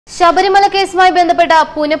ശബരിമല കേസുമായി ബന്ധപ്പെട്ട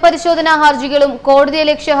പുനഃപരിശോധനാ ഹർജികളും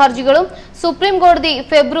കോടതിയലക്ഷ്യ ഹർജികളും സുപ്രീം കോടതി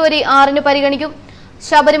ഫെബ്രുവരി 6-ന് പരിഗണിക്കും.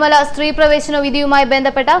 ശബരിമല സ്ത്രീ പ്രവേശന വിധിയുമായി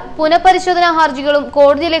ബന്ധപ്പെട്ട പുനഃപരിശോധനാ ഹർജികളും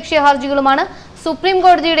കോടതിയലക്ഷ്യ ഹർജികളുമാണ് സുപ്രീം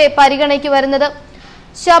കോടതിയുടെ പരിഗണനയ്ക്ക് വരുന്നത്.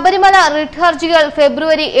 ശബരിമല റിട്ട് ഹർജികൾ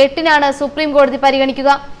ഫെബ്രുവരി 8-നാണ് സുപ്രീം കോടതി പരിഗണിക്കുക.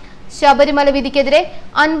 ശബരിമല വിധിക്കെതിരെ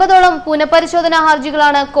 50ഓളം പുനഃപരിശോധനാ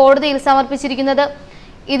ഹർജികളാണ് കോടതിയിൽ സമർപ്പിച്ചിരിക്കുന്നത്.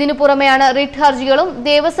 ഇതിനു പുറമെയാണ് റിട്ട് ഹർജികളും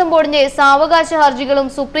ദേവസ്വം ബോർഡിന്റെ സാവകാശ ഹർജികളും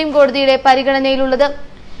സുപ്രീം കോടതിയുടെ പരിഗണനയിലുള്ളത്.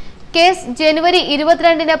 കേസ് ജനുവരി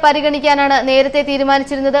 22-ന് പരിഗണിക്കാനാണ് നേരത്തെ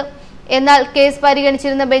തീരുമാനിച്ചിരുന്നത്. എന്നാൽ കേസ്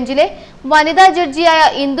പരിഗണിച്ചിരുന്ന ബെഞ്ചിലെ വനിതാ ജഡ്ജിയായ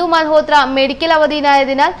ഇന്ദു മൽഹോത്ര മെഡിക്കൽ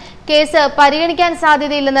അവധിയിലായതിനാൽ കേസ് പരിഗണിക്കാൻ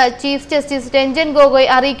സാധ്യതയില്ലെന്ന് ചീഫ് ജസ്റ്റിസ് രഞ്ജൻ ഗൊഗോയ്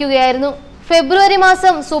അറിയിക്കുകയായിരുന്നു. ഫെബ്രുവരി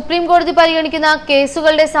മാസം സുപ്രീം കോടതി പരിഗണിക്കുന്ന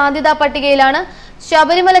കേസുകളുടെ സാധ്യതാ പട്ടികയിലാണ്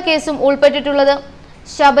ശബരിമല കേസും ഉൾപ്പെട്ടിട്ടുള്ളത്.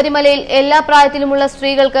 ശബരിമലയിൽ എല്ലാ പ്രായത്തിലുമുള്ള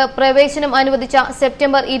സ്ത്രീകൾക്ക് പ്രവേശനം അനുവദിച്ച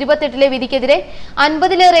സെപ്റ്റംബർ 28-ലെ വിധിക്കെതിരെ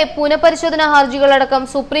 50-ലേറെ പുനഃപരിശോധനാ ഹർജികളടക്കം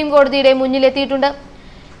സുപ്രീം കോടതിയുടെ മുന്നിലെത്തിയിട്ടുണ്ട്.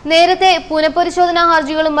 നേരത്തെ പുനഃപരിശോധനാ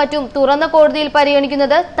ഹർജികളും മറ്റും തുറന്ന കോടതിയിൽ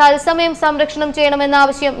പരിഗണിക്കുന്നത് തത്സമയം സംരക്ഷണം ചെയ്യണമെന്ന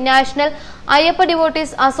ആവശ്യം നാഷണൽ അയ്യപ്പ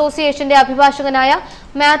ഡിവോട്ടീസ് അസോസിയേഷന്റെ അഭിഭാഷകനായ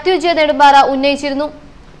മാത്യു ജെ നെടുമ്പാറ ഉന്നയിച്ചിരുന്നു.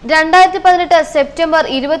 2018 സെപ്റ്റംബർ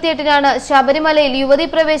 28-നാണ് ശബരിമലയിൽ യുവതീ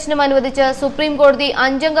പ്രവേശനം അനുവദിച്ച് സുപ്രീം കോടതി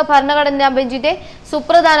 5-അംഗ ഭരണഘടനാ ബെഞ്ചിന്റെ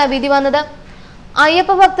സുപ്രധാന വിധി വന്നത്.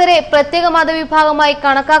 അയ്യപ്പ ഭക്തരെ പ്രത്യേക മതവിഭാഗമായി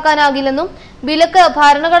കണക്കാക്കാനാകില്ലെന്നും വിലക്ക്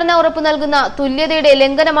ഭരണഘടന ഉറപ്പു നൽകുന്ന തുല്യതയുടെ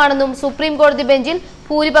ലംഘനമാണെന്നും സുപ്രീം കോടതി ബെഞ്ചിൽ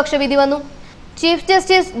ഭൂരിപക്ഷ വിധി വന്നു. ചീഫ്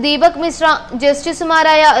ജസ്റ്റിസ് ദീപക് മിശ്ര,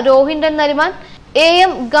 ജസ്റ്റിസുമാരായ രോഹിൻടൺ നരിമാൻ,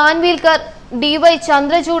 AM ഖാൻവിൽക്കർ, DY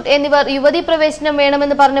ചന്ദ്രചൂഡ് എന്നിവർ യുവതീ പ്രവേശനം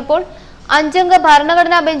വേണമെന്ന് പറഞ്ഞപ്പോൾ 5-അംഗ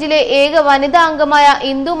ഭരണഘടനാ ബെഞ്ചിലെ ഏക വനിതാ അംഗമായ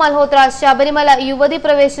ഇന്ദു മൽഹോത്ര ശബരിമല യുവതീ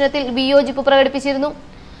പ്രവേശനത്തിൽ വിയോജിപ്പ് പ്രകടിപ്പിച്ചിരുന്നു.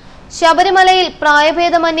 ശബരിമലയിൽ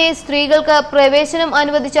പ്രായഭേദമന്യേ സ്ത്രീകൾക്ക് പ്രവേശനം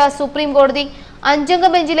അനുവദിച്ച സുപ്രീം കോടതി 5-അംഗ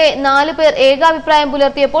ബെഞ്ചിലെ 4 പേർ ഏകാഭിപ്രായം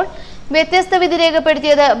പുലർത്തിയപ്പോൾ വ്യത്യസ്ത വിധി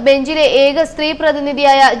രേഖപ്പെടുത്തിയത് ബെഞ്ചിലെ ഏക സ്ത്രീ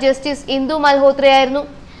പ്രതിനിധിയായ ജസ്റ്റിസ് ഇന്ദു മൽഹോത്രയായിരുന്നു.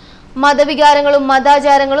 മതവികാരങ്ങളും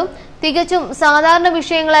മതാചാരങ്ങളും തികച്ചും സാധാരണ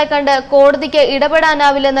വിഷയങ്ങളായി കണ്ട് കോടതിക്ക്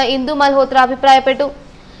ഇടപെടാനാവില്ലെന്ന് ഇന്ദു മൽഹോത്ര അഭിപ്രായപ്പെട്ടു.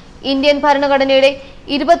 ഇന്ത്യൻ ഭരണഘടനയുടെ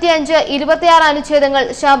 25, 26 അനുച്ഛേദങ്ങൾ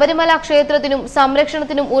ശബരിമല ക്ഷേത്രത്തിനും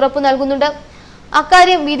സംരക്ഷണത്തിനും ഉറപ്പു നൽകുന്നുണ്ട്.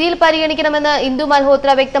 അക്കാര്യം വിധിയിൽ പരിഗണിക്കണമെന്ന് ഇന്ദു മൽഹോത്ര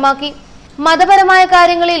വ്യക്തമാക്കി. മതപരമായ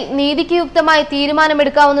കാര്യങ്ങളിൽ നീതിക്ക് യുക്തമായി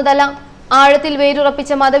തീരുമാനമെടുക്കാവുന്നതല്ല. ആഴത്തിൽ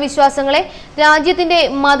വേരുറപ്പിച്ച മതവിശ്വാസങ്ങളെ രാജ്യത്തിന്റെ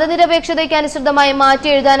മതനിരപേക്ഷതയ്ക്ക് അനുസൃതമായി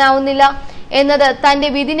മാറ്റിയെഴുതാനാവുന്നില്ല എന്നത് തന്റെ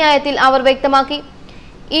വിധിന്യായത്തിൽ അവർ വ്യക്തമാക്കി.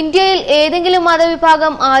 ഇന്ത്യയിൽ ഏതെങ്കിലും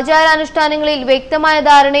മതവിഭാഗം ആചാരാനുഷ്ഠാനങ്ങളിൽ വ്യക്തമായ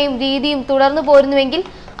ധാരണയും രീതിയും തുടർന്നു പോരുന്നുവെങ്കിൽ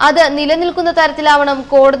അത് നിലനിൽക്കുന്ന തരത്തിലാവണം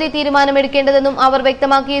കോടതി തീരുമാനമെടുക്കേണ്ടതെന്നും അവർ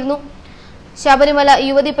വ്യക്തമാക്കിയിരുന്നു. ശബരിമല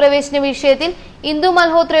യുവതീ പ്രവേശന വിഷയത്തിൽ ഇന്ദു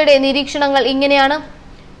മൽഹോത്രയുടെ നിരീക്ഷണങ്ങൾ ഇങ്ങനെയാണ്.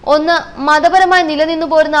 1. മതപരമായി നിലനിന്നു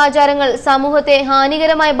പോരുന്ന ആചാരങ്ങൾ സമൂഹത്തെ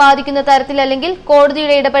ഹാനികരമായി ബാധിക്കുന്ന തരത്തിലല്ലെങ്കിൽ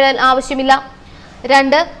കോടതിയുടെ ഇടപെടൽ ആവശ്യമില്ല.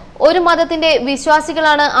 2. ഒരു മതത്തിന്റെ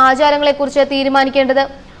വിശ്വാസികളാണ് ആചാരങ്ങളെക്കുറിച്ച് തീരുമാനിക്കേണ്ടത്.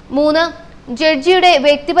 3. ജഡ്ജിയുടെ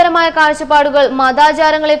വ്യക്തിപരമായ കാഴ്ചപ്പാടുകൾ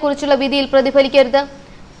മതാചാരങ്ങളെക്കുറിച്ചുള്ള വിധിയിൽ പ്രതിഫലിക്കരുത്.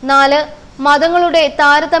 4. മതങ്ങളുടെ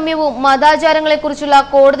താരതമ്യവും മതാചാരങ്ങളെക്കുറിച്ചുള്ള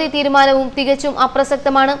കോടതി തീരുമാനവും തികച്ചും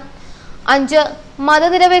അപ്രസക്തമാണ്. 5.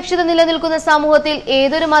 മതനിരപേക്ഷത നിലനിൽക്കുന്ന സമൂഹത്തിൽ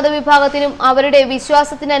ഏതൊരു മതവിഭാഗത്തിനും അവരുടെ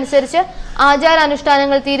വിശ്വാസത്തിനനുസരിച്ച്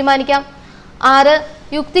ആചാരാനുഷ്ഠാനങ്ങൾ തീരുമാനിക്കാം. 6.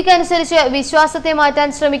 യുക്തിക്കനുസരിച്ച് വിശ്വാസത്തെ മാറ്റാൻ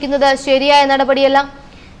ശ്രമിക്കുന്നത് ശരിയായ നടപടിയല്ല.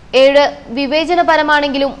 7.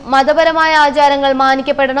 വിവേചനപരമാണെങ്കിലും മതപരമായ ആചാരങ്ങൾ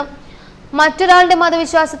മാനിക്കപ്പെടണം. മറ്റൊരാളുടെ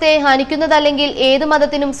മതവിശ്വാസത്തെ ഹനിക്കുന്നതല്ലെങ്കിൽ ഏതു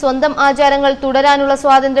മതത്തിനും സ്വന്തം ആചാരങ്ങൾ തുടരാനുള്ള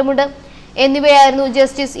സ്വാതന്ത്ര്യമുണ്ട് എന്നിവയായിരുന്നു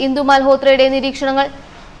ജസ്റ്റിസ് ഇന്ദു മൽഹോത്രയുടെ നിരീക്ഷണങ്ങൾ.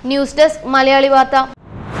 ന്യൂസ് ഡെസ്ക്, മലയാളി വാർത്ത.